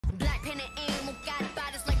Blackpink aim, got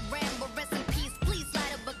bodies like Rambo. Rest in peace, please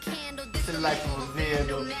light up a candle. This the life of a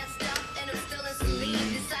vandal. Messed up, and I'm still in some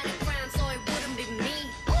lead. Decided crime, so it wouldn't be me.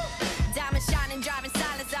 Diamond shining, driving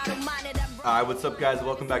silence, I don't mind it. Alright, what's up guys?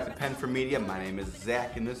 Welcome back to Pen for Media. My name is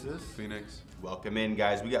Zack and this is Phoenyx. Welcome in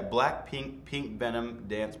guys. We got Blackpink Pink Venom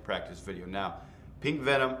dance practice video. Now, Pink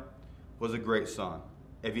Venom was a great song.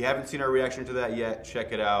 If you haven't seen our reaction to that yet,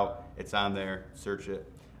 check it out. It's on there, search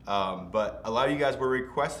it. But a lot of you guys were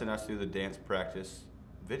requesting us to do the dance practice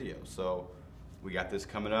video. So we got this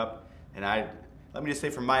coming up. And let me just say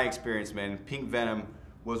from my experience, man, Pink Venom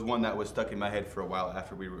was one that was stuck in my head for a while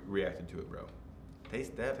after we reacted to it, bro.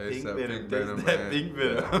 Taste that pink venom. Taste that pink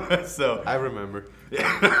venom. Yeah. So I remember.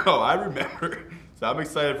 Yeah, oh, I remember. So I'm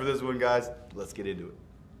excited for this one, guys. Let's get into it.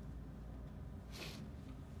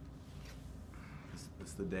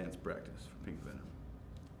 It's the dance practice for Pink Venom.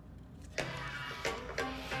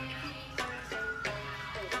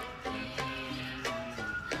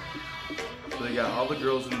 So they got all the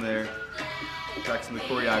girls in there practicing the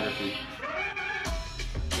choreography.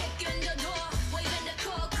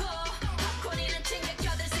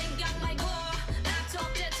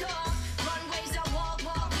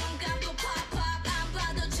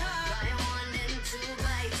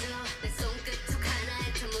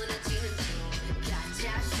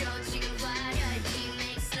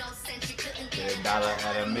 Dollar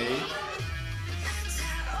out of me.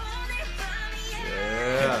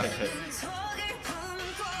 Yeah.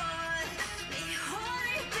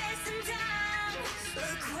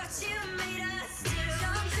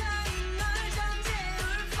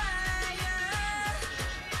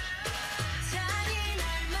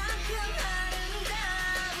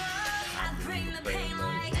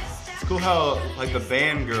 It's cool how like the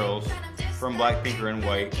band girls from Blackpink are in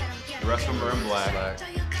white, the rest of them are in black.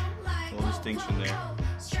 Little distinction there.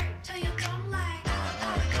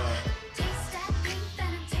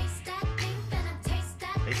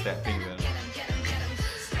 Taste that pink venom.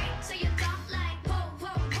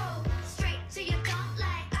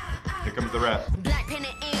 Here comes the rap.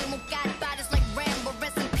 Got bodies like Rambo.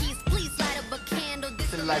 Rest in peace, please light up a candle.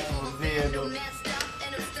 This It's the life of a vandal. Messed up,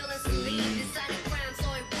 and I'm still in some lead. Decided crime,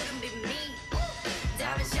 so it wouldn't be me.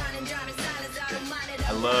 Diamond shining, driving silence, I don't mind it.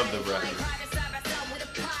 I love the record.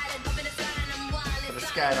 For the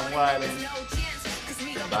sky, I'm wildin'.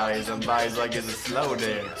 Bodies on bodies like it's a slow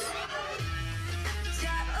dance.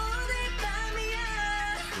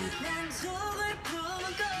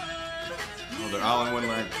 Oh, they're all in one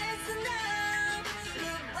line.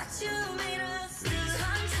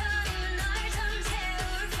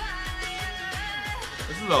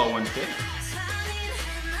 This is all one thing.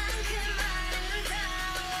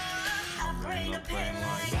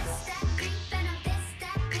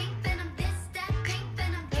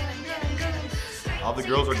 All the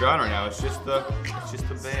girls are gone right now. It's just the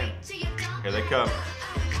band. Here they come.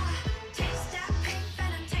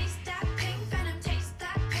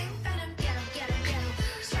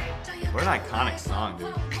 What an iconic song,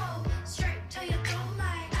 dude.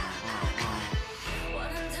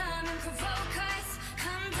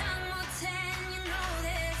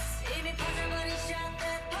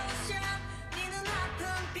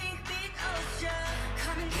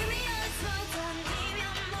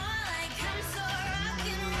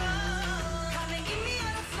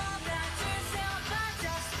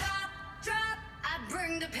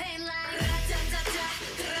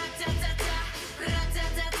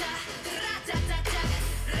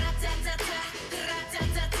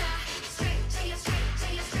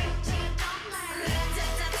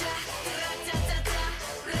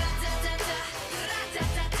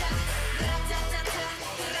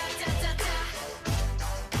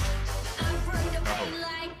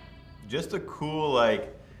 Just a cool,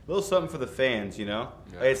 like, little something for the fans, you know?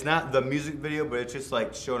 Yeah. Like, it's not the music video, but it's just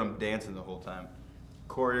like showing them dancing the whole time.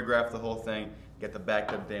 Choreograph the whole thing. You got the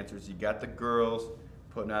backed up dancers. You got the girls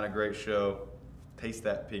putting on a great show. Taste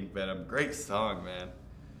that Pink Venom. Great song, man.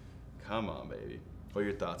 Come on, baby. What are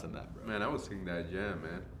your thoughts on that, bro? Man, I was singing that jam,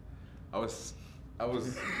 man. I was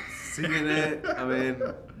singing it. I mean,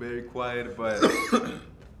 very quiet, but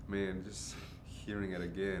man, just hearing it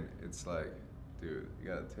again, it's like, dude, you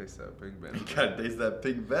gotta taste that Pink Venom. You gotta taste that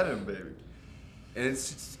Pink Venom, baby. And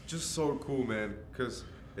it's just so cool, man, because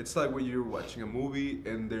it's like when you're watching a movie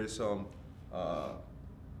and there's some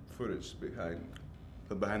footage behind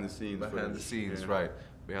Behind the scenes. behind the scenes, yeah. right?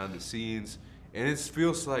 Behind the scenes, and it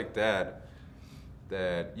feels like that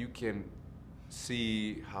you can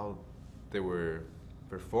see how they were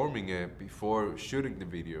performing it before shooting the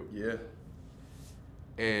video. Yeah.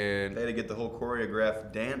 And they had to get the whole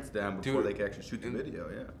choreographed dance down before Dude, they could actually shoot the video.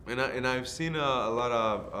 Yeah. And I've seen a lot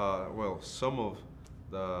of some of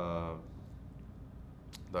the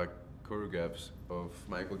choreographs of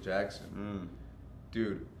Michael Jackson,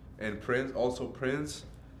 dude, and Prince,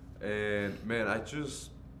 and man, it's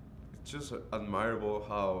just admirable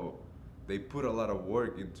how they put a lot of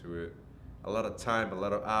work into it, a lot of time, a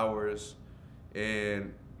lot of hours,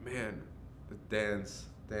 and man, the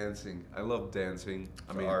dancing. I love dancing.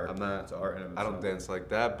 I mean, art. I'm not. It's art in I don't itself. dance like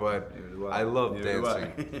that, but Neither do I. I love Neither do I.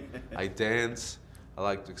 dancing. I dance. I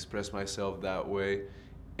like to express myself that way,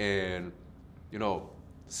 and you know,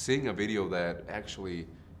 seeing a video that actually,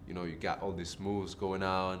 you know, you got all these moves going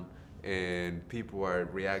on, and people are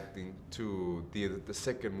reacting to the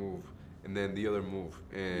second move, and then the other move,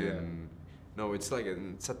 and no, it's like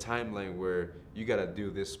it's a timeline where you gotta do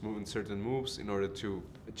this move and certain moves in order to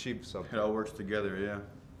achieve something. It all works together. Yeah.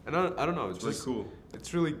 And I don't know, it's really just cool.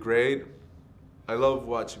 It's really great. I love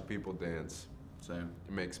watching people dance. Same.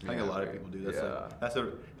 It makes me. I think a lot of happy. people do. Yeah.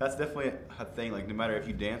 That's definitely a thing. Like no matter if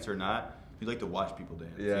you dance or not, you like to watch people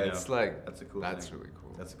dance. Yeah, you know? it's like that's a cool. That's thing. really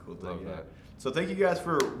cool. That's a cool thing. Love Yeah. that. So thank you guys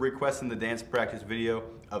for requesting the dance practice video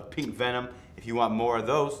of Pink Venom. If you want more of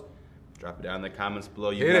those, drop it down in the comments below.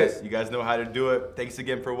 You guys know how to do it. Thanks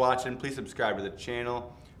again for watching. Please subscribe to the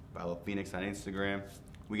channel. Follow Phoenyx on Instagram.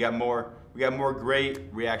 We got more great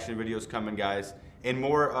reaction videos coming, guys, and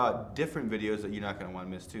more different videos that you're not gonna want to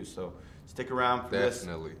miss too. So stick around for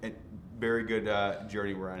Definitely. this. And very good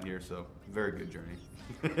journey we're on here. So very good journey.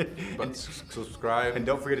 But subscribe. And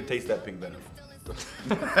don't forget to taste that Pink Venom.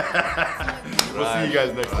 Right. We'll see you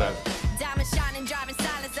guys next time. Diamond shining, driving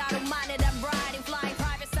silence, I don't mind it, I'm bright.